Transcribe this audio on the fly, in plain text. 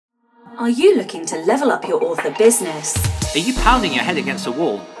Are you looking to level up your author business? Are you pounding your head against a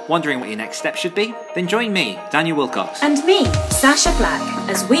wall, wondering what your next step should be? Then join me, Daniel Wilcox. And me, Sacha Black,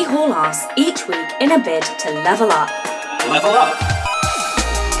 as we haul ass each week in a bid to level up. Level up!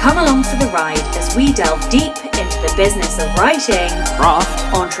 Come along for the ride as we delve deep into the business of writing,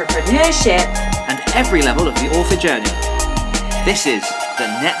 Craft, entrepreneurship, and every level of the author journey. This is the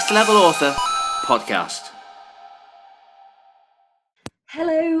Next Level Author Podcast.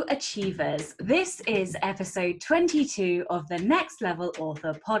 Hello, Achievers. This is episode 22 of the Next Level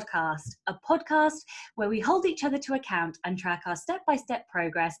Author Podcast, a podcast where we hold each other to account and track our step-by-step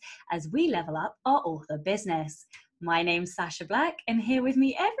progress as we level up our author business. My name's Sacha Black, and here with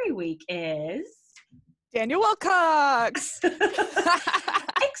me every week is... Daniel Wilcox!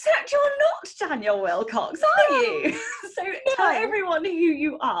 Except you're not Daniel Wilcox, are you? So tell everyone who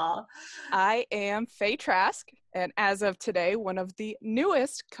you are. I am Faye Trask, and as of today, one of the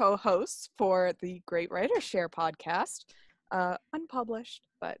newest co-hosts for the Great Writer Share podcast. Unpublished,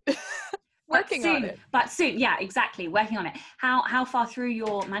 but working on it. But soon, yeah, exactly, working on it. How far through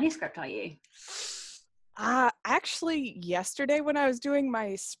your manuscript are you? Actually, yesterday when I was doing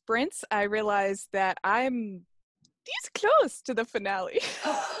my sprints, I realized that I'm this close to the finale.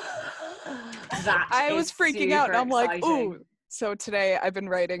 I was freaking out, and I'm like, ooh. So today I've been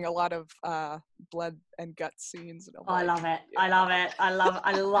writing a lot of blood and gut scenes. And I love it. Yeah.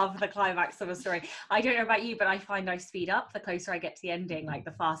 I love the climax of a story. I don't know about you, but I find I speed up the closer I get to the ending, like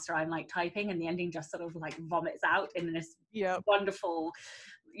the faster I'm like typing, and the ending just sort of like vomits out in this wonderful,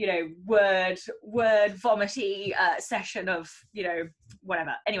 word vomity session of,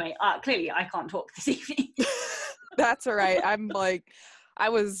 whatever. Anyway, clearly I can't talk this evening. That's all right. I'm like, I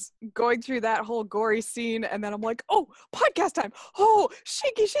was going through that whole gory scene, and then I'm like, oh, podcast time. Oh,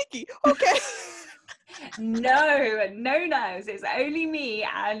 shaky. Okay. No. It's only me.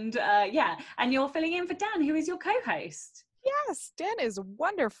 And and you're filling in for Dan, who is your co-host. Yes, Dan is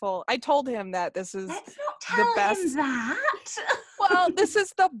wonderful. I told him that this is Let's not tell the best. Him that. Well, this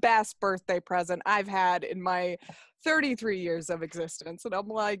is the best birthday present I've had in my 33 years of existence. And I'm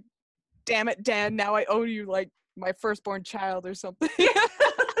like, damn it, Dan, now I owe you like my firstborn child or something.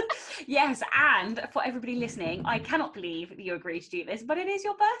 Yes, and for everybody listening, I cannot believe that you agreed to do this, but it is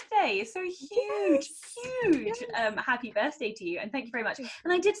your birthday. So huge. Yes. Happy birthday to you, and thank you very much.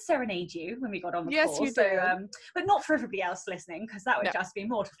 And I did serenade you when we got on the call. Yes, you did. But not for everybody else listening, because that would just be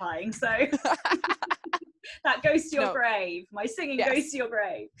mortifying. So that goes to your grave. My singing goes to your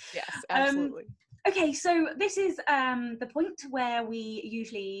grave. Yes, absolutely. Okay, so this is the point where we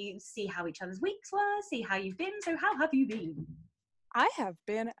usually see how each other's weeks were, see how you've been. So how have you been? I have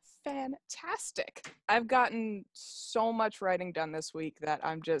been fantastic. I've gotten so much writing done this week that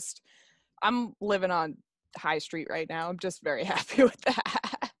I'm living on High Street right now. I'm just very happy with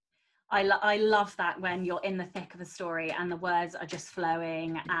that. I love that when you're in the thick of a story and the words are just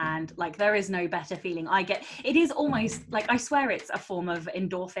flowing, and like there is no better feeling. It is almost like, I swear it's a form of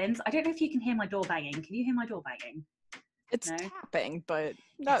endorphins. I don't know if you can hear my door banging. Can you hear my door banging? It's tapping, but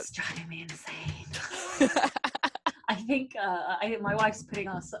it's driving me insane. I think my wife's putting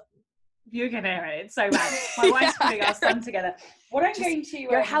us. You can hear it. It's so bad. My wife's putting our son together. What I'm going to...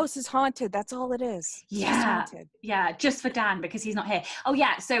 Your house is haunted. That's all it is. Yeah. Yeah, just for Dan, because he's not here. Oh,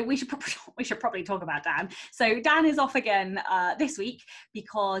 yeah. So we should probably talk about Dan. So Dan is off again this week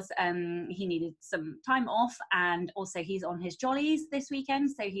because he needed some time off, and also he's on his jollies this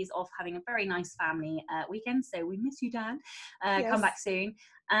weekend. So he's off having a very nice family weekend. So we miss you, Dan. Come back soon.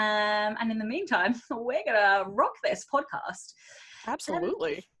 And in the meantime, we're going to rock this podcast.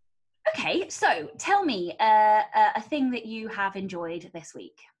 Absolutely. Okay, so tell me a thing that you have enjoyed this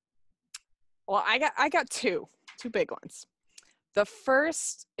week. Well, I got two big ones. The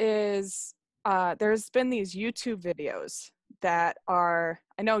first is there's been these YouTube videos that are,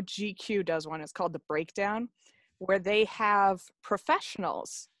 I know GQ does one, it's called The Breakdown, where they have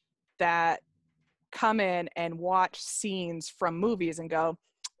professionals that come in and watch scenes from movies and go,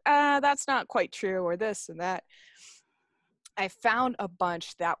 that's not quite true, or this and that. I found a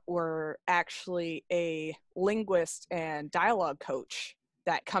bunch that were actually a linguist and dialogue coach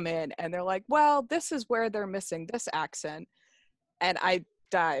that come in, and they're like, well, this is where they're missing this accent. And I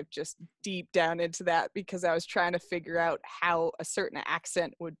dived just deep down into that because I was trying to figure out how a certain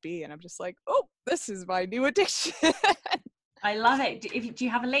accent would be. And I'm just like, oh, this is my new addiction. I love it. Do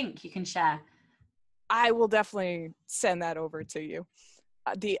you have a link you can share? I will definitely send that over to you.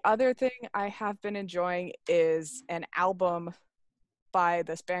 The other thing I have been enjoying is an album by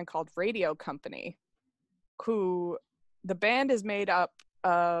this band called Radio Company, who the band is made up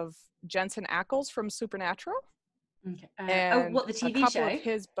of Jensen Ackles from Supernatural. Okay. And what, the a TV couple show? of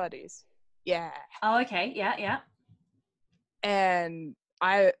his buddies. Yeah. Oh, okay. Yeah, yeah. And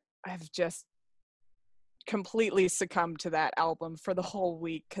I've just completely succumbed to that album for the whole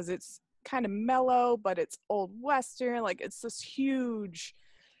week because it's kind of mellow, but it's old Western. Like, it's this huge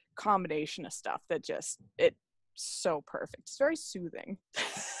combination of stuff that it's so perfect. It's very soothing.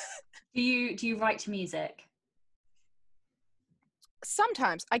 Do you write to music?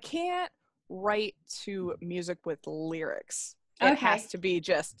 Sometimes I can't write to music with lyrics. It Okay. has to be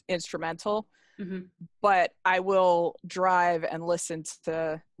just instrumental. Mm-hmm. But I will drive and listen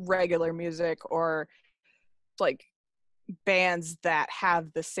to regular music or like bands that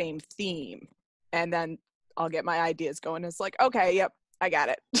have the same theme, and then I'll get my ideas going. It's like, okay, yep, I got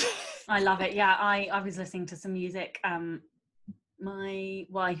it. I love it. Yeah, I was listening to some music. My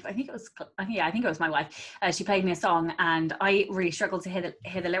wife, I think it was my wife. She played me a song, and I really struggled to hear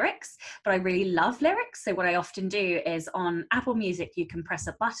the lyrics, but I really love lyrics. So what I often do is on Apple Music, you can press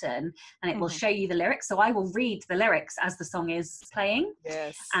a button, and it will show you the lyrics. So I will read the lyrics as the song is playing.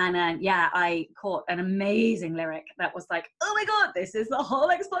 Yes. And I caught an amazing lyric that was like, oh my god, this is the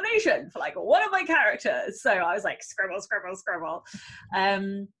whole explanation for like one of my characters. So I was like, scribble, scribble, scribble.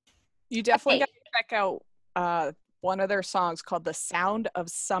 You definitely got to check out one of their songs called The Sound of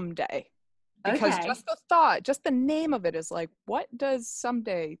Someday. Because just the name of it is like, what does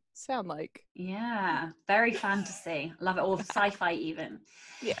someday sound like? Yeah, very fantasy. Love it. Or sci-fi even.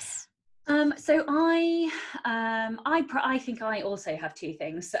 Yes. So I think I also have two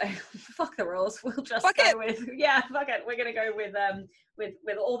things. So fuck the rules. We'll just fuck it. Fuck it. We're gonna go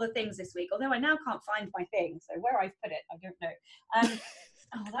with all the things this week. Although I now can't find my thing, so where I've put it, I don't know.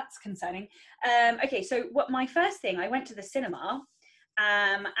 Oh, that's concerning. Okay, so what my first thing, I went to the cinema,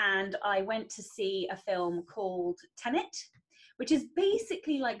 and I went to see a film called Tenet, which is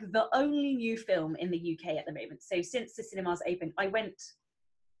basically like the only new film in the UK at the moment. So since the cinemas opened, I went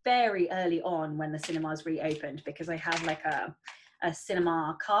very early on when the cinemas reopened because I have like a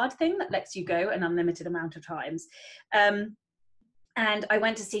cinema card thing that lets you go an unlimited amount of times. And I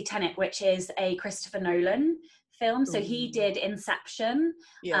went to see Tenet, which is a Christopher Nolan film. So he did Inception,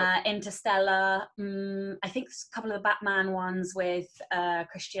 Interstellar, I think a couple of the Batman ones with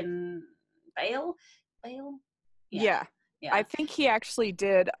Christian Bale. Yeah. I think he actually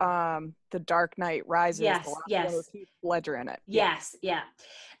did The Dark Knight Rises. Yes. With Heath Ledger in it. Yes, yeah,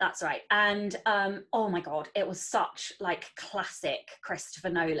 that's right. And oh my god, it was such like classic Christopher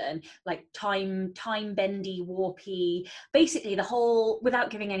Nolan, like time bendy, warpy. Basically, the whole,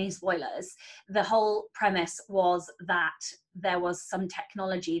 without giving any spoilers, the whole premise was that there was some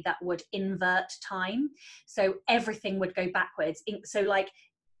technology that would invert time, so everything would go backwards. So like,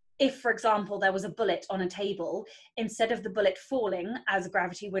 if, for example, there was a bullet on a table, instead of the bullet falling as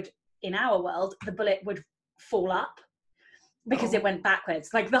gravity would in our world, the bullet would fall up because it went backwards.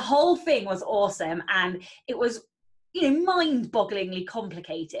 Like, the whole thing was awesome, and it was, mind-bogglingly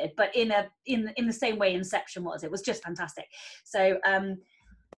complicated, but in the same way Inception was. It was just fantastic. So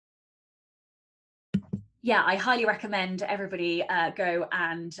yeah, I highly recommend everybody go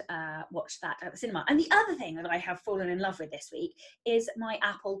and watch that at the cinema. And the other thing that I have fallen in love with this week is my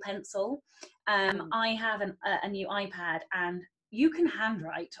Apple Pencil. I have a new iPad, and you can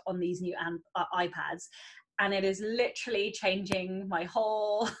handwrite on these new iPads, and it is literally changing my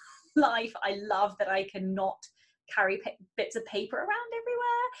whole life. I love that I cannot carry bits of paper around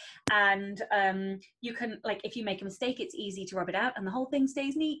everywhere, and you can, like, if you make a mistake, it's easy to rub it out and the whole thing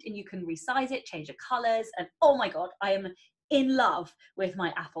stays neat, and you can resize it, change the colors, and oh my god, I am in love with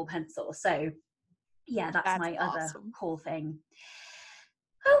my Apple Pencil. So yeah, that's my awesome other cool thing.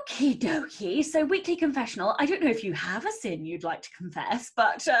 Okie dokie. So, weekly confessional. I don't know if you have a sin you'd like to confess,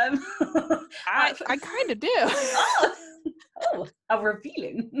 but I kind of do. Oh, how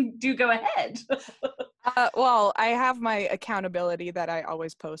revealing. Do go ahead. Well, I have my accountability that I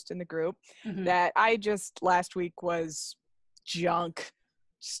always post in the group, that I just last week was junk.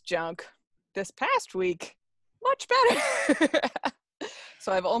 Just junk. This past week, much better.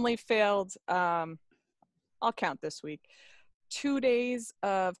 So I've only failed, I'll count this week, 2 days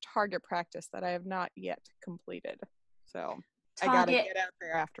of target practice that I have not yet completed. So I gotta get out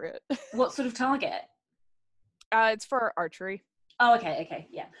there after it. What sort of target? It's for archery. Oh, okay,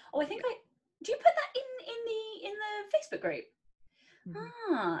 yeah. Oh, I think do you put that in the Facebook group?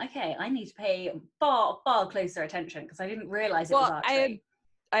 Ah, okay. I need to pay far closer attention because I didn't realize it was archery.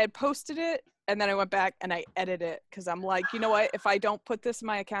 I had posted it, and then I went back and I edited it because I'm like, you know what? If I don't put this in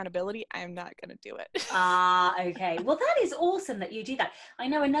my accountability, I am not going to do it. Okay. Well, that is awesome that you do that. I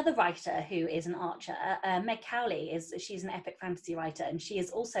know another writer who is an archer, Meg Cowley, she's an epic fantasy writer, and she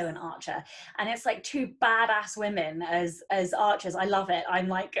is also an archer. And it's like two badass women as archers. I love it. I'm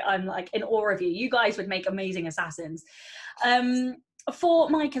like in awe of you. You guys would make amazing assassins. For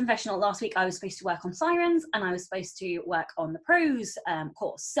my confessional last week, I was supposed to work on Sirens and I was supposed to work on the Prose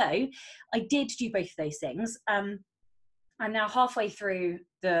course. So I did do both of those things. I'm now halfway through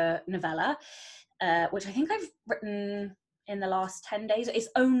the novella, which I think I've written in the last 10 days. It's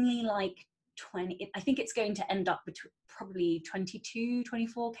only like 20, I think it's going to end up between probably 22,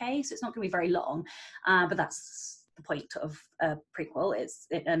 24K. So it's not going to be very long, but that's the point of a prequel. It's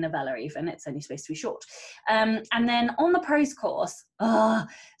a novella even, it's only supposed to be short. And then on the Prose course,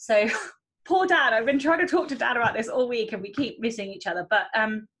 so poor Dan, I've been trying to talk to Dan about this all week and we keep missing each other, but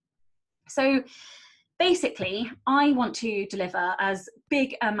so basically I want to deliver as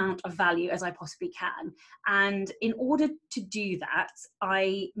big amount of value as I possibly can, and in order to do that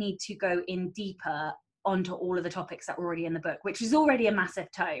I need to go in deeper onto all of the topics that were already in the book, which is already a massive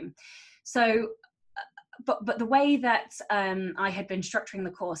tome. So but the way that I had been structuring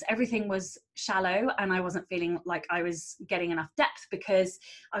the course, everything was shallow and I wasn't feeling like I was getting enough depth because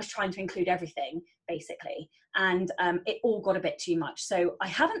I was trying to include everything basically, and it all got a bit too much. So I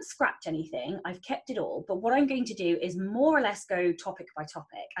haven't scrapped anything, I've kept it all, but what I'm going to do is more or less go topic by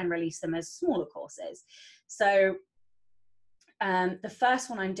topic and release them as smaller courses. So the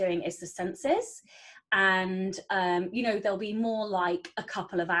first one I'm doing is the senses, and there'll be more like a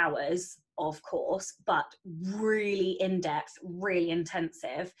couple of hours of course, but really in-depth, really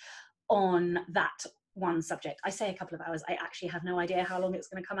intensive on that one subject. I say a couple of hours, I actually have no idea how long it's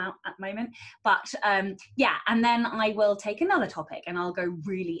going to come out at the moment, but yeah, and then I will take another topic and I'll go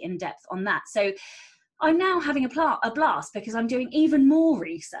really in-depth on that. So I'm now having a blast because I'm doing even more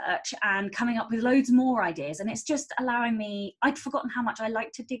research and coming up with loads more ideas, and it's just allowing me, I'd forgotten how much I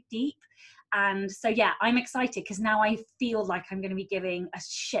like to dig deep. And so, yeah, I'm excited because now I feel like I'm going to be giving a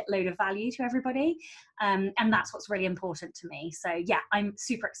shitload of value to everybody. And that's what's really important to me. So, yeah, I'm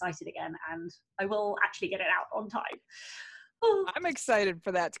super excited again, and I will actually get it out on time. Oh. I'm excited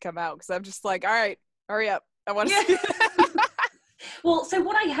for that to come out because I'm just like, all right, hurry up. I want to see it. Well, so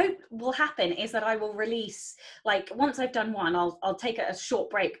what I hope will happen is that I will release, like, once I've done one, I'll take a short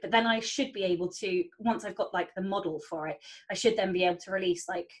break, but then I should be able to, once I've got like the model for it, I should then be able to release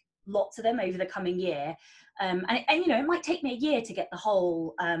like lots of them over the coming year. And it might take me a year to get the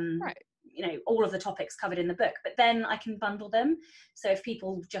whole, right, all of the topics covered in the book, but then I can bundle them. So if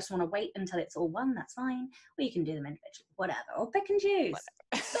people just want to wait until it's all one, that's fine. Or you can do them individually, whatever, or pick and choose.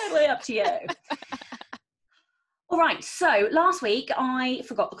 Totally up to you. All right, so last week I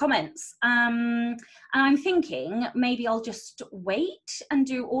forgot the comments. And I'm thinking maybe I'll just wait and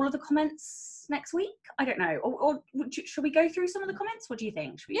do all of the comments next week. I don't know. Or should we go through some of the comments? What do you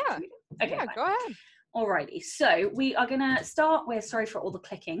think? Okay, yeah, go ahead. Alrighty, so we are going to start with, sorry for all the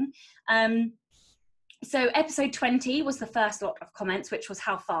clicking. So episode 20 was the first lot of comments, which was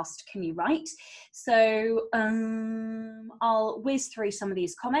how fast can you write? So I'll whiz through some of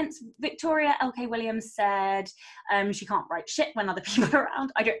these comments. Victoria LK Williams said she can't write shit when other people are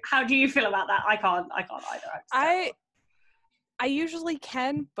around. How do you feel about that? I can't either. I usually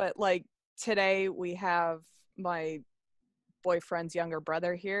can, but like today we have my boyfriend's younger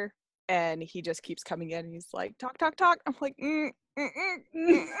brother here, and he just keeps coming in and he's like, talk. I'm like,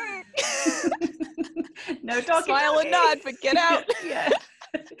 no talking. Smile and nod, but get out. Yeah.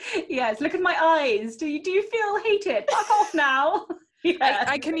 Yes, look at my eyes. Do you feel hated? Fuck off now. Yeah.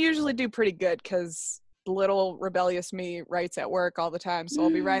 I can usually do pretty good because little rebellious me writes at work all the time, so I'll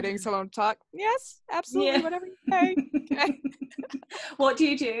be writing, someone talk. Yes, absolutely, yeah. Whatever you say. Okay. What do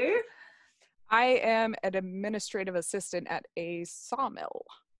you do? I am an administrative assistant at a sawmill.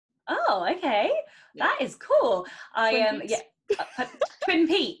 Oh, okay. Yeah. That is cool. Twin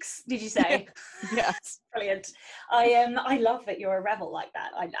Peaks, did you say? Yes. Brilliant. I love that you're a rebel like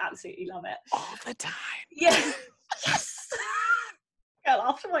that. I absolutely love it. All the time. Yeah. Yes. Girl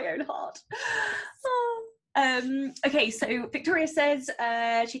after my own heart. Oh. Okay, so Victoria says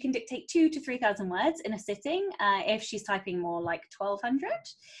she can dictate 2,000 to 3,000 words in a sitting if she's typing more like 1,200.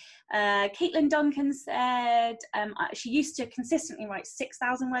 Caitlin Duncan said she used to consistently write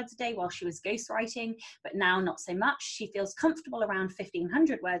 6,000 words a day while she was ghostwriting, but now not so much. She feels comfortable around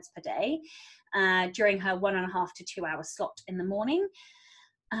 1,500 words per day during her 1.5 to 2 hour slot in the morning.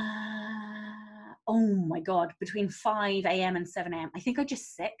 Oh my God, between 5 a.m. and 7 a.m. I think I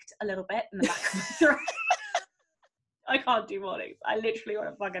just sicked a little bit in the back of my throat. I can't do mornings. I literally want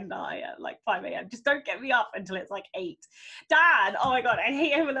to fucking die at like 5 a.m. Just don't get me up until it's like 8. Dan, oh my God, I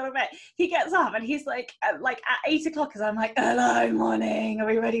hate him a little bit. He gets up and he's like at 8 o'clock because I'm like, hello, morning. Are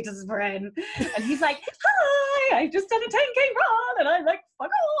we ready to sprint? And he's like, hi, I just done a 10K run. And I'm like,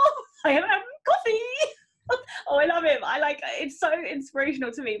 fuck off. I haven't had coffee. Oh, I love him. It's so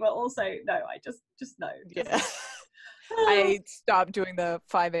inspirational to me, but also, no, I just no. Yeah. I stopped doing the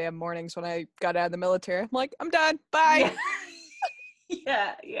 5 a.m. mornings when I got out of the military. I'm like, I'm done. Bye.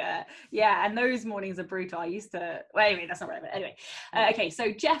 Yeah. And those mornings are brutal. I used to. Well, anyway, that's not relevant. Anyway, okay.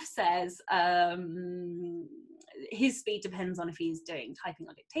 So Jeff says his speed depends on if he's doing typing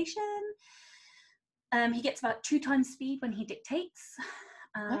or dictation. He gets about 2 times speed when he dictates.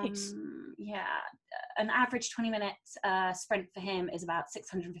 Nice. Yeah, an average 20-minute sprint for him is about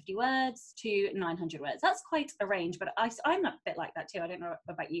 650 words to 900 words. That's quite a range, but I'm a bit like that too. I don't know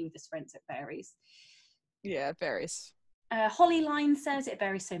about you with the sprints, it varies. Yeah, it varies. Holly Line says it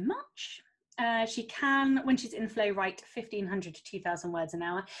varies so much. She can, when she's in flow, write 1,500 to 2,000 words an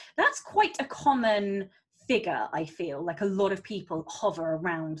hour. That's quite a common figure, I feel. Like a lot of people hover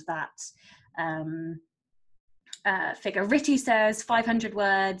around that figure. Ritty says 500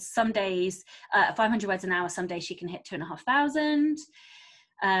 words some days, 500 words an hour some days she can hit 2,500.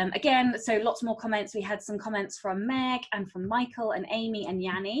 Again, so lots more comments. We had some comments from Meg and from Michael and Amy and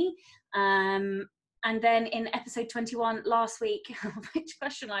Yanni, and then in episode 21 last week, which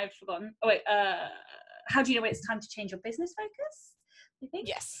question I've forgotten, how do you know when it's time to change your business focus, I think?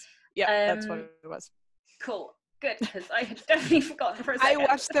 Yes, yeah, that's what it was. Cool, good, because I had definitely forgotten for a second. I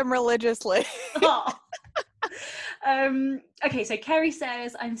watched them religiously. Oh. Okay, so Kerry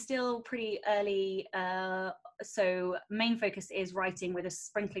says I'm still pretty early, so main focus is writing with a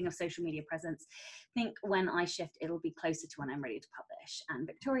sprinkling of social media presence. Think when I shift it'll be closer to when I'm ready to publish. And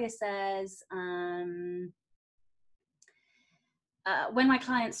Victoria says when my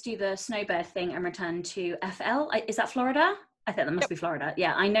clients do the snowbird thing and return to FL, is that Florida? I think that must be Florida.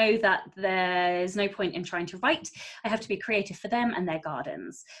 Yeah, I know that there's no point in trying to write. I have to be creative for them and their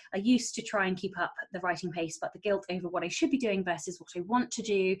gardens. I used to try and keep up the writing pace, but the guilt over what I should be doing versus what I want to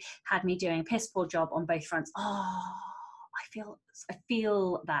do had me doing a piss poor job on both fronts. Oh, I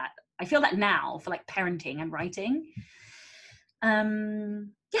feel that now for like parenting and writing.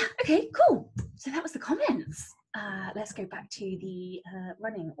 Yeah, okay, cool. So that was the comments. Let's go back to the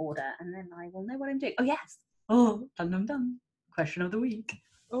running order and then I will know what I'm doing. Oh, yes. Oh, dun. Question of the week.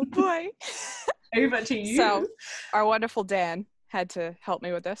 Oh boy. Over to you. So our wonderful Dan had to help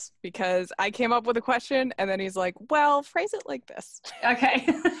me with this because I came up with a question and then he's like, well, phrase it like this. Okay.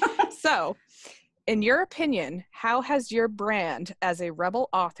 So in your opinion, how has your brand as a rebel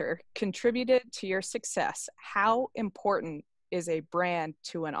author contributed to your success? How important is a brand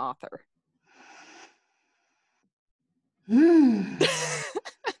to an author? That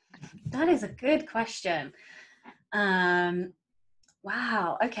is a good question.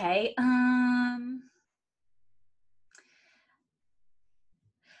 Wow. Okay.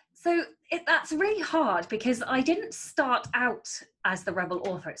 So that's really hard because I didn't start out as the rebel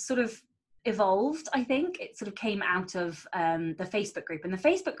author. It sort of evolved, I think. It sort of came out of the Facebook group, and the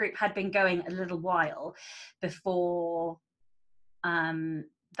Facebook group had been going a little while before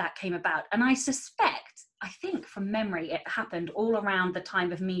that came about. And I think from memory, it happened all around the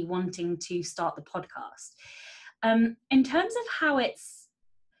time of me wanting to start the podcast. In terms of how it's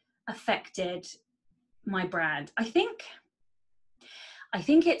affected my brand, I think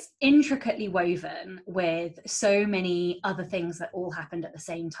it's intricately woven with so many other things that all happened at the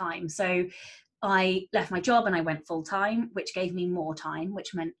same time. So I left my job and I went full time, which gave me more time,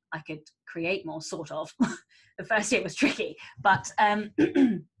 which meant I could create more, sort of. The first year was tricky, but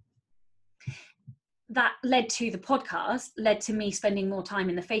that led to the podcast, led to me spending more time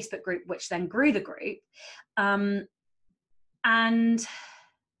in the Facebook group, which then grew the group. And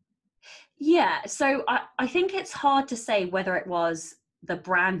yeah, so I think it's hard to say whether it was the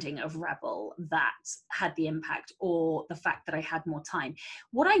branding of Rebel that had the impact or the fact that I had more time.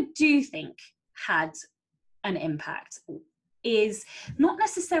 What I do think had an impact is not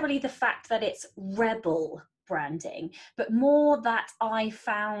necessarily the fact that it's Rebel branding, but more that I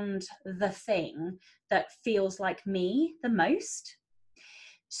found the thing that feels like me the most.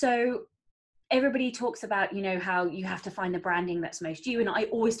 So everybody talks about, you know, how you have to find the branding that's most you. And I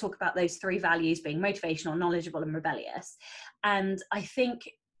always talk about those 3 values being motivational, knowledgeable, and rebellious. And I think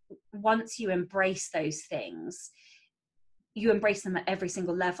once you embrace those things, you embrace them at every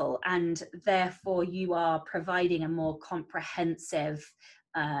single level. And therefore you are providing a more comprehensive,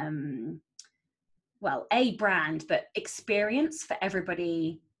 a brand, but experience for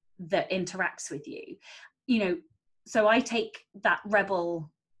everybody that interacts with you. You know, so I take that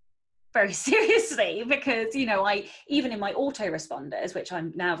rebel very seriously, because, you know, I, even in my autoresponders, which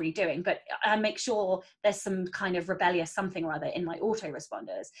I'm now redoing, but I make sure there's some kind of rebellious something or other in my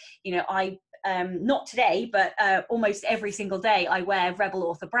autoresponders. You know, I, not today, but almost every single day I wear rebel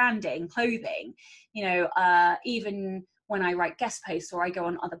author branding clothing. You know, even when I write guest posts or I go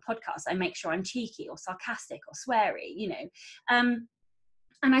on other podcasts, I make sure I'm cheeky or sarcastic or sweary, you know. And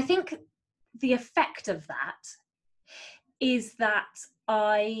I think the effect of that is that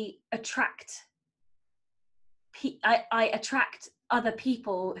I attract other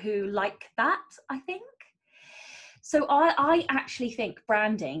people who like that, I think. So I actually think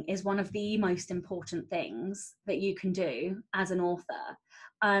branding is one of the most important things that you can do as an author.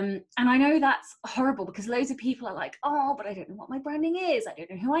 And I know that's horrible, because loads of people are like, oh, but I don't know what my branding is. I don't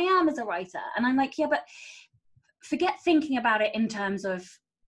know who I am as a writer. And I'm like, yeah, but forget thinking about it in terms of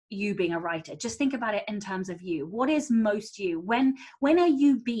you being a writer. Just think about it in terms of you. What is most you? When are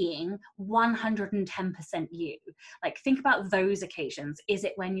you being 110% you? Like, think about those occasions. Is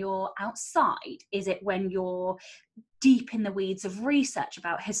it when you're outside? Is it when you're deep in the weeds of research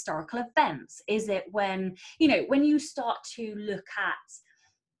about historical events? Is it when, you know, when you start to look at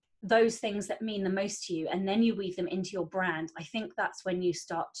those things that mean the most to you, and then you weave them into your brand? I think that's when you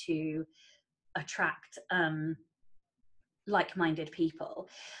start to attract like-minded people.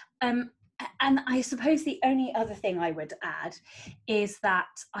 And I suppose the only other thing I would add is that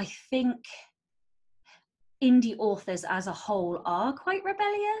I think indie authors as a whole are quite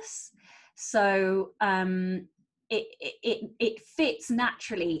rebellious. So it fits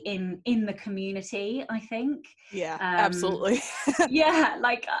naturally in the community, I think. Yeah, absolutely. Yeah,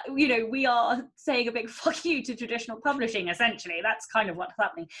 like, you know, we are saying a big fuck you to traditional publishing, essentially. That's kind of what's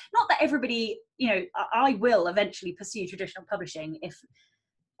happening. Not that everybody, you know, I will eventually pursue traditional publishing, if,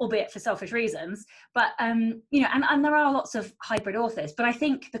 albeit for selfish reasons, but you know, and there are lots of hybrid authors, but I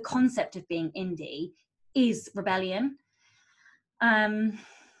think the concept of being indie is rebellion. I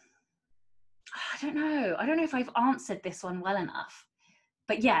don't know if I've answered this one well enough,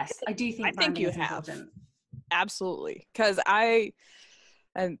 but yes, I do think branding is important. Absolutely. Because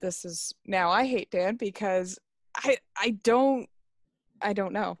and this is, now I hate Dan, because I don't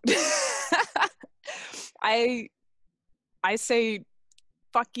know. I say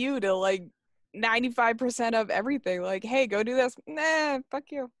fuck you to like 95% of everything. Like, hey, go do this. Nah, fuck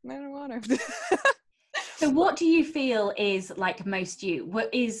you. I don't want to. So what do you feel is like most you?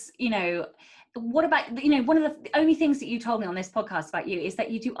 What is, you know, what about, you know, one of the only things that you told me on this podcast about you is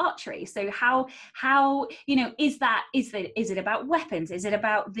that you do archery. So how, you know, is it about weapons? Is it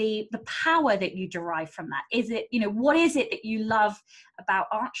about the power that you derive from that? Is it, you know, what is it that you love about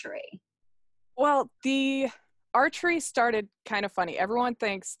archery? Well, the archery started kind of funny. Everyone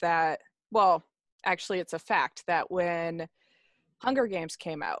thinks that, well, actually it's a fact that when Hunger Games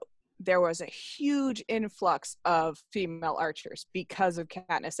came out, there was a huge influx of female archers because of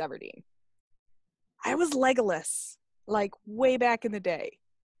Katniss Everdeen. I was Legolas, like way back in the day,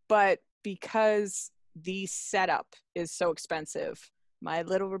 but because the setup is so expensive, my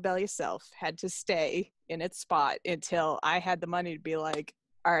little rebellious self had to stay in its spot until I had the money to be like,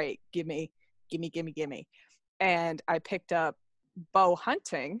 all right, gimme. And I picked up bow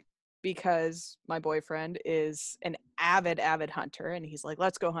hunting because my boyfriend is an avid hunter, and he's like,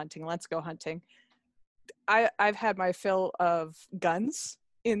 let's go hunting. I've had my fill of guns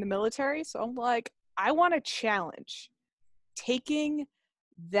in the military, so I'm like, I want a challenge. Taking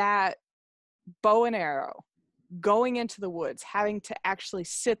that bow and arrow, going into the woods, having to actually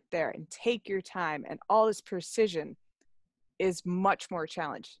sit there and take your time, and all this precision is much more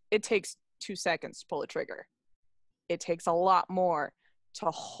challenge. It takes 2 seconds to pull a trigger. It takes a lot more to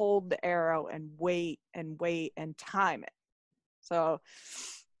hold the arrow and wait and time it. So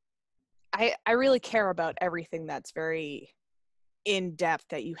I really care about everything that's very in depth,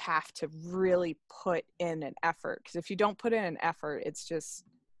 that you have to really put in an effort. Because if you don't put in an effort, it's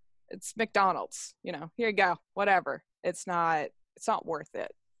McDonald's, you know, here you go, whatever. It's not worth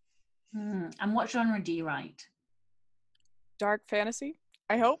it. And what genre do you write? Dark fantasy,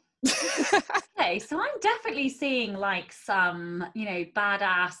 I hope. Okay, so I'm definitely seeing like some, you know,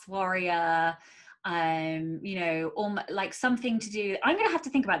 badass warrior, you know, like something to do. I'm gonna have to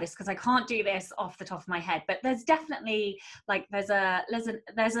think about this because I can't do this off the top of my head, but there's definitely like there's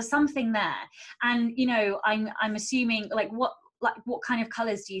a something there. And you know, I'm assuming like what kind of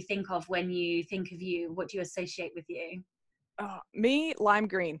colors do you think of when you think of you? What do you associate with you? Me, lime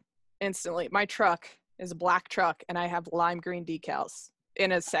green, instantly. My truck is a black truck and I have lime green decals.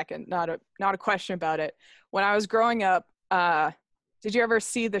 In a second, not a question about it. When I was growing up, did you ever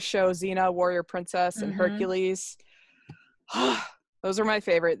see the show Xena, Warrior Princess, and Hercules? Those are my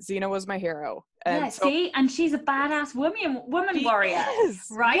favorite. Xena was my hero. And yeah, see, and she's a badass woman warrior,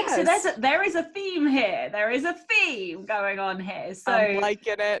 right? Yes. So there is a theme here. There is a theme going on here. So I'm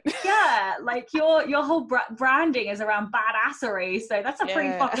liking it. yeah, like your whole branding is around badassery. So that's a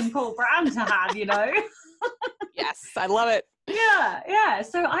pretty fucking cool brand to have, you know. Yes, I love it. Yeah.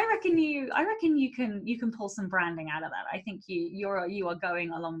 So I reckon you can pull some branding out of that. I think you are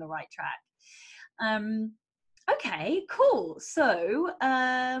going along the right track. Okay, cool. So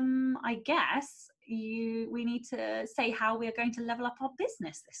I guess we need to say how we are going to level up our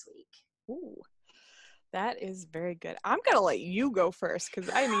business this week. Ooh, that is very good. I'm gonna let you go first because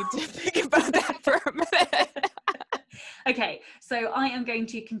I need to think about that for a minute. Okay, so I am going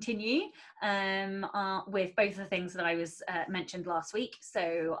to continue with both the things that I was mentioned last week.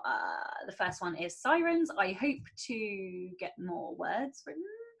 So the first one is Sirens. I hope to get more words written.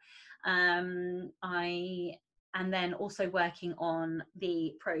 And then also working on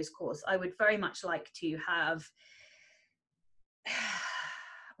the Prose course. I would very much like to have,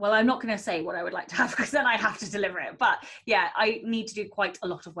 well, I'm not going to say what I would like to have because then I have to deliver it. But yeah, I need to do quite a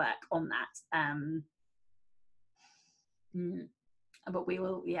lot of work on that. But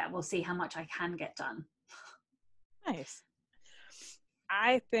we'll see how much I can get done. Nice.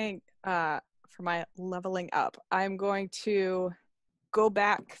 I think for my leveling up, I'm going to go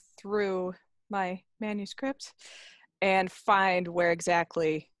back through my manuscript and find where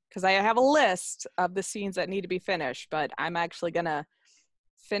exactly, because I have a list of the scenes that need to be finished, but I'm actually gonna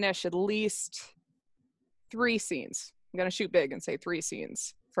finish at least 3 scenes. I'm gonna shoot big and say 3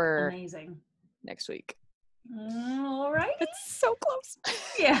 scenes for amazing next week. All right, it's so close.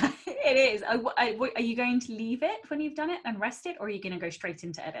 Yeah, it is. Are you going to leave it when you've done it and rest it, or are you going to go straight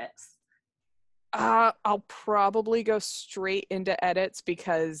into edits? I'll probably go straight into edits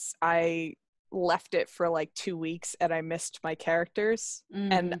because I left it for like 2 weeks and I missed my characters.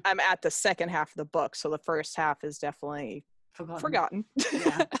 And I'm at the second half of the book, so the first half is definitely forgotten.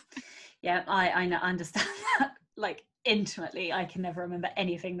 Yeah, I understand that like intimately. I can never remember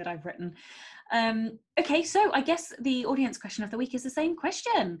anything that I've written. Okay, so I guess the audience question of the week is the same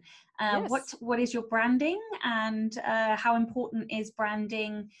question. Yes. What is your branding, and how important is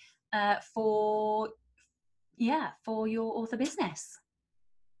branding for your author business?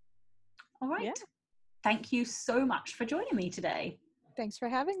 All right. Yeah. Thank you so much for joining me today. Thanks for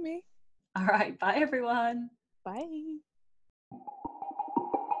having me. All right. Bye, everyone. Bye.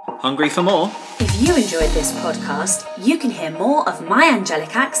 Hungry for more? If you enjoyed this podcast, you can hear more of my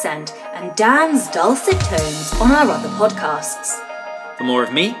angelic accent and Dan's dulcet tones on our other podcasts. For more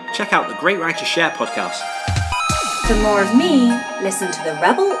of me, check out the Great Writers Share podcast. For more of me, listen to the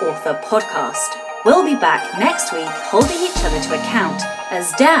Rebel Author podcast. We'll be back next week holding each other to account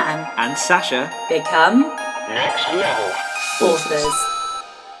as Dan and Sacha become next level authors.